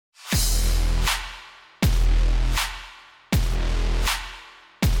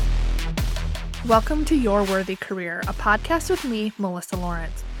Welcome to Your Worthy Career, a podcast with me, Melissa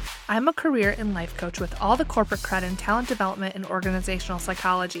Lawrence. I'm a career and life coach with all the corporate cred in talent development and organizational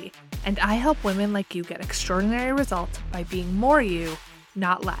psychology, and I help women like you get extraordinary results by being more you,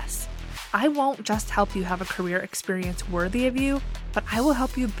 not less. I won't just help you have a career experience worthy of you, but I will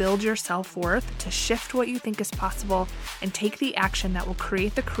help you build your self-worth to shift what you think is possible and take the action that will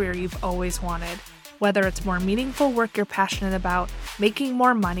create the career you've always wanted. Whether it's more meaningful work you're passionate about, making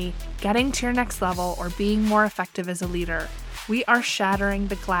more money, getting to your next level, or being more effective as a leader, we are shattering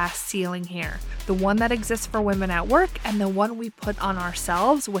the glass ceiling here, the one that exists for women at work and the one we put on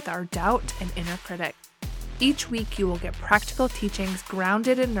ourselves with our doubt and inner critic. Each week, you will get practical teachings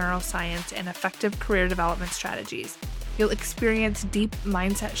grounded in neuroscience and effective career development strategies. You'll experience deep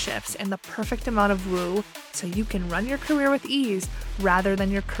mindset shifts and the perfect amount of woo so you can run your career with ease rather than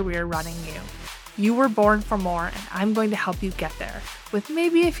your career running you. You were born for more, and I'm going to help you get there, with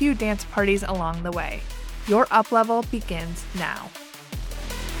maybe a few dance parties along the way. Your up level begins now.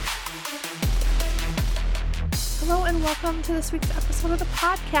 Hello, and welcome to this week's episode of the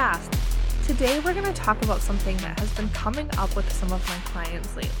podcast. Today, we're going to talk about something that has been coming up with some of my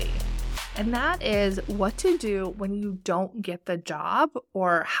clients lately, and that is what to do when you don't get the job,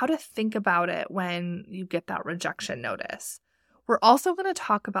 or how to think about it when you get that rejection notice. We're also going to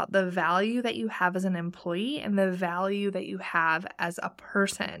talk about the value that you have as an employee and the value that you have as a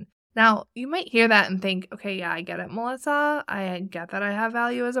person. Now, you might hear that and think, okay, yeah, I get it, Melissa. I get that I have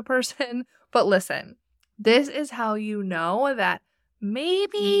value as a person. But listen, this is how you know that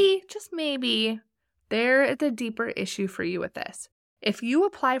maybe, just maybe, there is a deeper issue for you with this. If you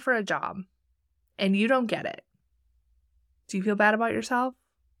apply for a job and you don't get it, do you feel bad about yourself?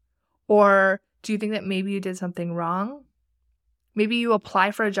 Or do you think that maybe you did something wrong? Maybe you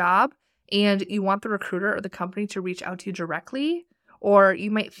apply for a job and you want the recruiter or the company to reach out to you directly, or you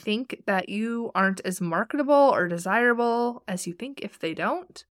might think that you aren't as marketable or desirable as you think if they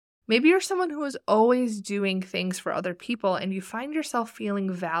don't. Maybe you're someone who is always doing things for other people and you find yourself feeling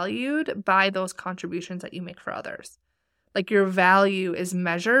valued by those contributions that you make for others. Like your value is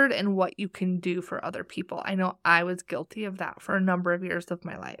measured in what you can do for other people. I know I was guilty of that for a number of years of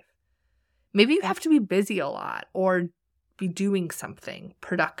my life. Maybe you have to be busy a lot or be doing something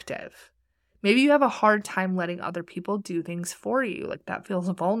productive. Maybe you have a hard time letting other people do things for you, like that feels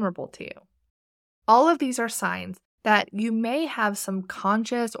vulnerable to you. All of these are signs that you may have some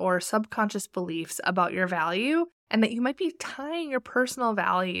conscious or subconscious beliefs about your value and that you might be tying your personal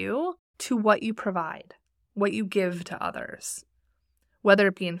value to what you provide, what you give to others. Whether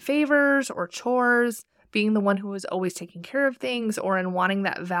it be in favors or chores, being the one who is always taking care of things, or in wanting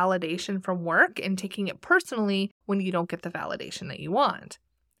that validation from work and taking it personally when you don't get the validation that you want.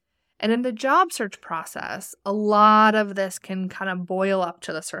 And in the job search process, a lot of this can kind of boil up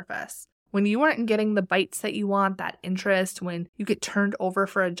to the surface. When you aren't getting the bites that you want, that interest, when you get turned over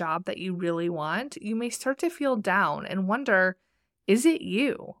for a job that you really want, you may start to feel down and wonder, is it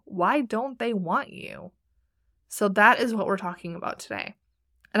you? Why don't they want you? So that is what we're talking about today.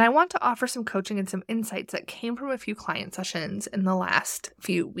 And I want to offer some coaching and some insights that came from a few client sessions in the last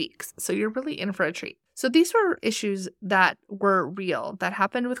few weeks. So you're really in for a treat. So these were issues that were real, that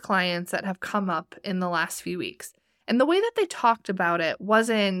happened with clients that have come up in the last few weeks. And the way that they talked about it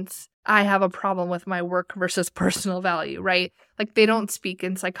wasn't, I have a problem with my work versus personal value, right? Like they don't speak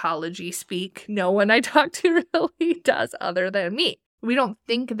in psychology speak. No one I talk to really does other than me. We don't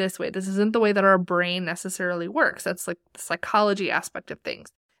think this way. This isn't the way that our brain necessarily works. That's like the psychology aspect of things.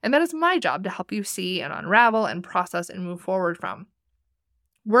 And that is my job to help you see and unravel and process and move forward from.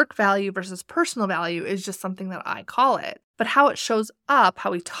 Work value versus personal value is just something that I call it. But how it shows up, how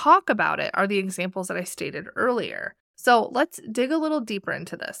we talk about it, are the examples that I stated earlier. So let's dig a little deeper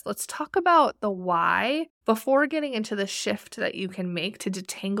into this. Let's talk about the why before getting into the shift that you can make to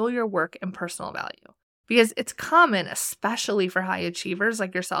detangle your work and personal value. Because it's common, especially for high achievers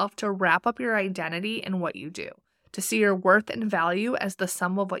like yourself, to wrap up your identity in what you do, to see your worth and value as the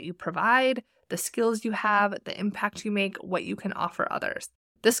sum of what you provide, the skills you have, the impact you make, what you can offer others.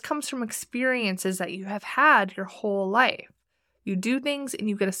 This comes from experiences that you have had your whole life. You do things and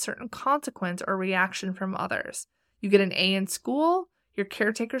you get a certain consequence or reaction from others. You get an A in school, your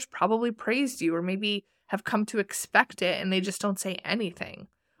caretakers probably praised you or maybe have come to expect it and they just don't say anything.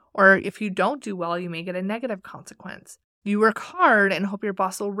 Or if you don't do well, you may get a negative consequence. You work hard and hope your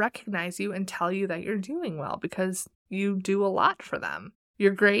boss will recognize you and tell you that you're doing well because you do a lot for them.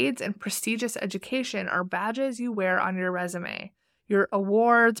 Your grades and prestigious education are badges you wear on your resume. Your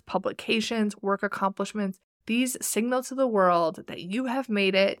awards, publications, work accomplishments, these signal to the world that you have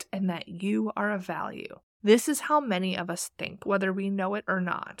made it and that you are of value. This is how many of us think, whether we know it or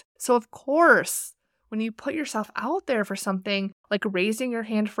not. So of course, when you put yourself out there for something like raising your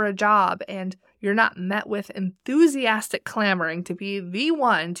hand for a job and you're not met with enthusiastic clamoring to be the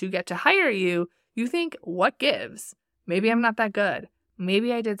one to get to hire you, you think, what gives? Maybe I'm not that good.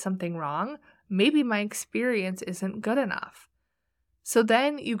 Maybe I did something wrong. Maybe my experience isn't good enough. So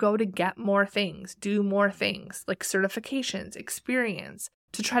then you go to get more things, do more things like certifications, experience,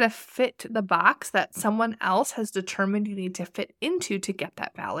 to try to fit the box that someone else has determined you need to fit into to get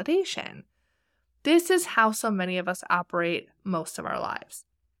that validation. This is how so many of us operate most of our lives.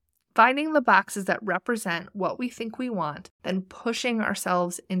 Finding the boxes that represent what we think we want, then pushing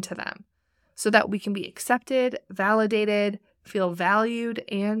ourselves into them so that we can be accepted, validated, feel valued,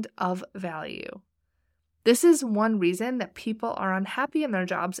 and of value. This is one reason that people are unhappy in their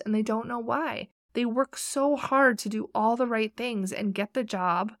jobs and they don't know why. They work so hard to do all the right things and get the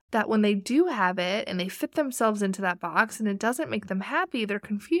job that when they do have it and they fit themselves into that box and it doesn't make them happy, they're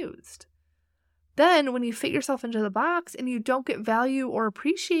confused. Then when you fit yourself into the box and you don't get value or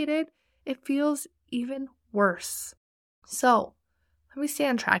appreciated, it feels even worse. So let me stay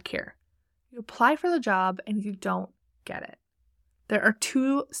on track here. You apply for the job and you don't get it. There are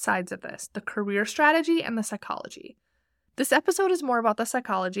two sides of this, the career strategy and the psychology. This episode is more about the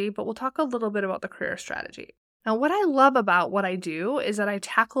psychology, but we'll talk a little bit about the career strategy. Now, what I love about what I do is that I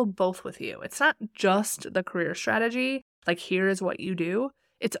tackle both with you. It's not just the career strategy, like here is what you do.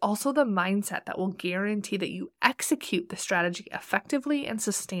 It's also the mindset that will guarantee that you execute the strategy effectively and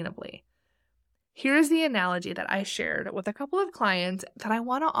sustainably. Here is the analogy that I shared with a couple of clients that I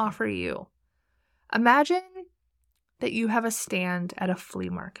want to offer you. Imagine that you have a stand at a flea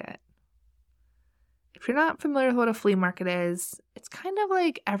market. If you're not familiar with what a flea market is, it's kind of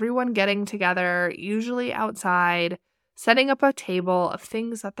like everyone getting together, usually outside, setting up a table of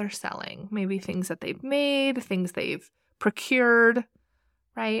things that they're selling. Maybe things that they've made, things they've procured,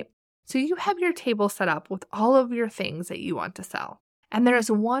 right? So you have your table set up with all of your things that you want to sell. And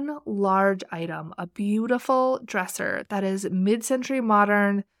there's one large item, a beautiful dresser that is mid-century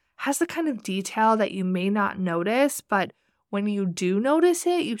modern, has the kind of detail that you may not notice, but when you do notice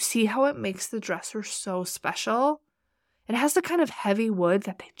it, you see how it makes the dresser so special. It has the kind of heavy wood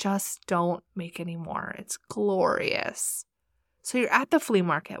that they just don't make anymore. It's glorious. So you're at the flea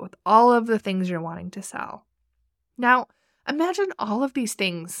market with all of the things you're wanting to sell. Now, imagine all of these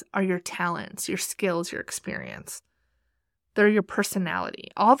things are your talents, your skills, your experience. They're your personality,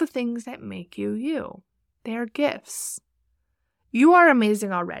 all the things that make you you. They're gifts. You are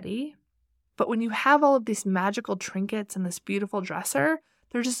amazing already. But when you have all of these magical trinkets and this beautiful dresser,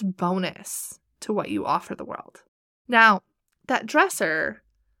 they're just bonus to what you offer the world. Now, that dresser,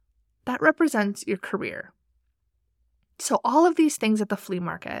 that represents your career. So all of these things at the flea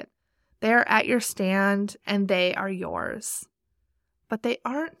market, they're at your stand and they are yours. But they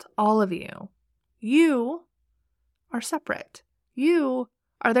aren't all of you. You are separate. You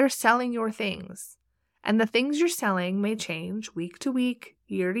are there selling your things. And the things you're selling may change week to week,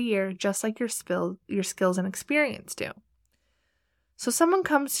 year to year, just like your skills and experience do. So someone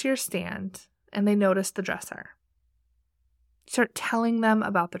comes to your stand and they notice the dresser. You start telling them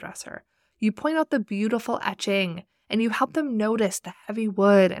about the dresser. You point out the beautiful etching and you help them notice the heavy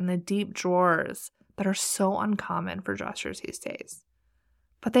wood and the deep drawers that are so uncommon for dressers these days.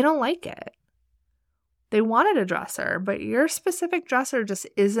 But they don't like it. They wanted a dresser, but your specific dresser just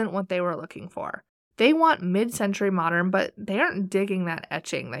isn't what they were looking for. They want mid-century modern, but they aren't digging that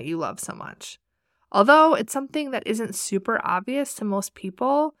etching that you love so much. Although it's something that isn't super obvious to most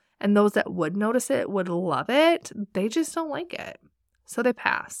people, and those that would notice it would love it, they just don't like it. So they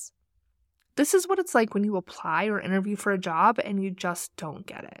pass. This is what it's like when you apply or interview for a job and you just don't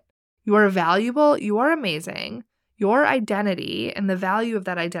get it. You are valuable, you are amazing, your identity and the value of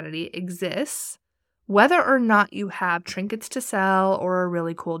that identity exists, whether or not you have trinkets to sell or a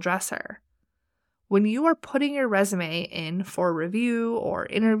really cool dresser. When you are putting your resume in for review or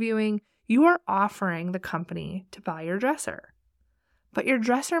interviewing, you are offering the company to buy your dresser. But your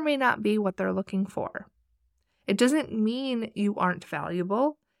dresser may not be what they're looking for. It doesn't mean you aren't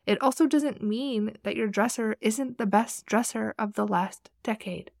valuable. It also doesn't mean that your dresser isn't the best dresser of the last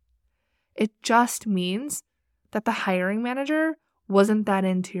decade. It just means that the hiring manager wasn't that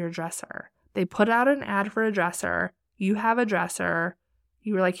into your dresser. They put out an ad for a dresser. You have a dresser.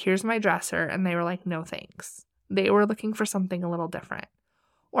 You were like, here's my dresser. And they were like, no, thanks. They were looking for something a little different.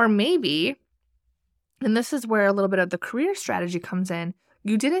 Or maybe, and this is where a little bit of the career strategy comes in,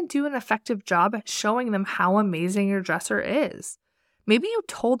 you didn't do an effective job at showing them how amazing your dresser is. Maybe you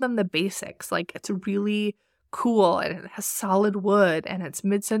told them the basics, like it's really cool and it has solid wood and it's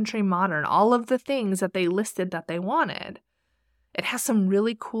mid-century modern, all of the things that they listed that they wanted. It has some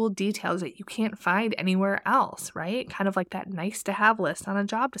really cool details that you can't find anywhere else, right? Kind of like that nice to have list on a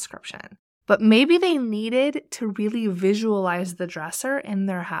job description. But maybe they needed to really visualize the dresser in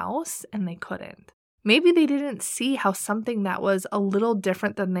their house and they couldn't. Maybe they didn't see how something that was a little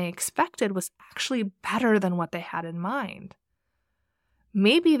different than they expected was actually better than what they had in mind.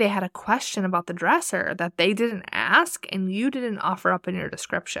 Maybe they had a question about the dresser that they didn't ask and you didn't offer up in your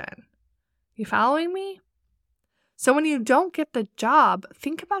description. You following me? So when you don't get the job,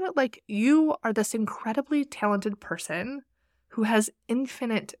 think about it like you are this incredibly talented person who has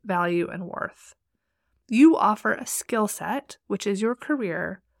infinite value and worth. You offer a skill set, which is your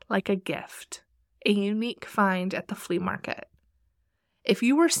career, like a gift, a unique find at the flea market. If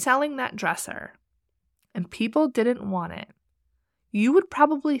you were selling that dresser and people didn't want it, you would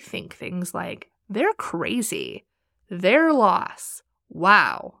probably think things like, they're crazy, their loss,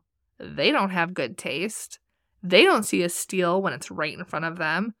 wow, they don't have good taste. They don't see a steal when it's right in front of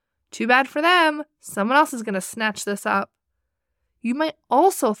them. Too bad for them. Someone else is going to snatch this up. You might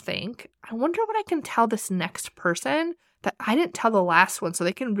also think, I wonder what I can tell this next person that I didn't tell the last one so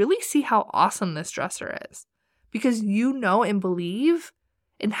they can really see how awesome this dresser is. Because you know and believe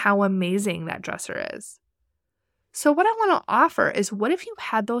in how amazing that dresser is. So what I want to offer is, what if you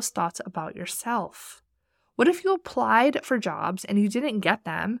had those thoughts about yourself? What if you applied for jobs and you didn't get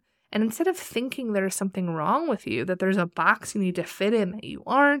them? And instead of thinking there's something wrong with you, that there's a box you need to fit in that you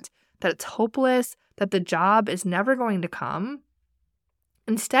aren't, that it's hopeless, that the job is never going to come,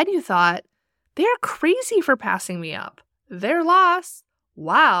 instead you thought, they're crazy for passing me up. Their loss.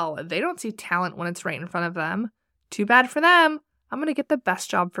 Wow, they don't see talent when it's right in front of them. Too bad for them. I'm going to get the best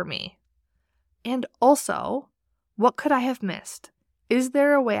job for me. And also, what could I have missed? Is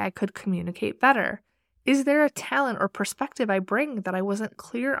there a way I could communicate better? Is there a talent or perspective I bring that I wasn't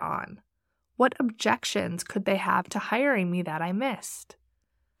clear on? What objections could they have to hiring me that I missed?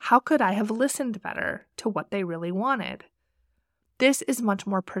 How could I have listened better to what they really wanted? This is much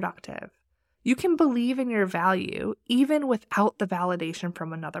more productive. You can believe in your value even without the validation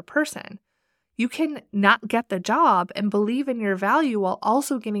from another person. You can not get the job and believe in your value while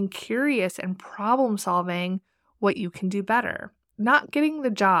also getting curious and problem solving what you can do better. Not getting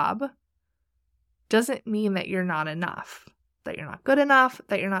the job doesn't mean that you're not enough, that you're not good enough,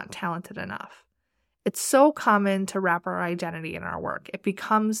 that you're not talented enough. It's so common to wrap our identity in our work. It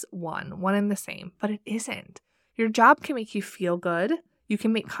becomes one and the same, but it isn't. Your job can make you feel good. You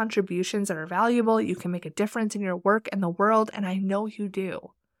can make contributions that are valuable. You can make a difference in your work and the world, and I know you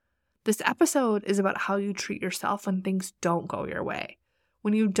do. This episode is about how you treat yourself when things don't go your way,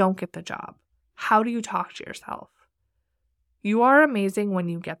 when you don't get the job. How do you talk to yourself? You are amazing when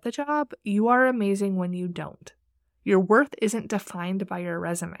you get the job. You are amazing when you don't. Your worth isn't defined by your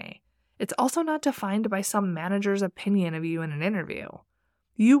resume. It's also not defined by some manager's opinion of you in an interview.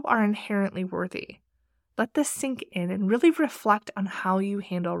 You are inherently worthy. Let this sink in and really reflect on how you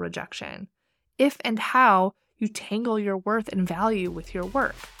handle rejection, if and how you tangle your worth and value with your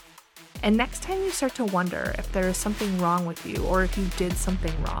work. And next time you start to wonder if there is something wrong with you or if you did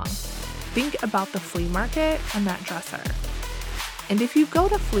something wrong, think about the flea market and that dresser. And if you go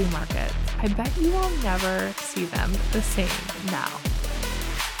to flea markets, I bet you will never see them the same now.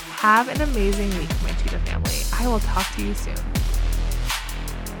 Have an amazing week, my Cheetah family. I will talk to you soon.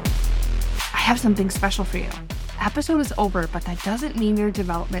 I have something special for you. The episode is over, but that doesn't mean your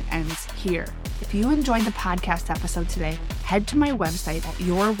development ends here. If you enjoyed the podcast episode today, head to my website at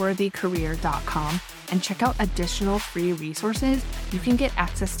yourworthycareer.com and check out additional free resources you can get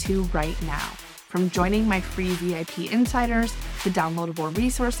access to right now. From joining my free VIP insiders to downloadable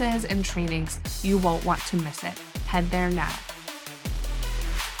resources and trainings, you won't want to miss it. Head there now.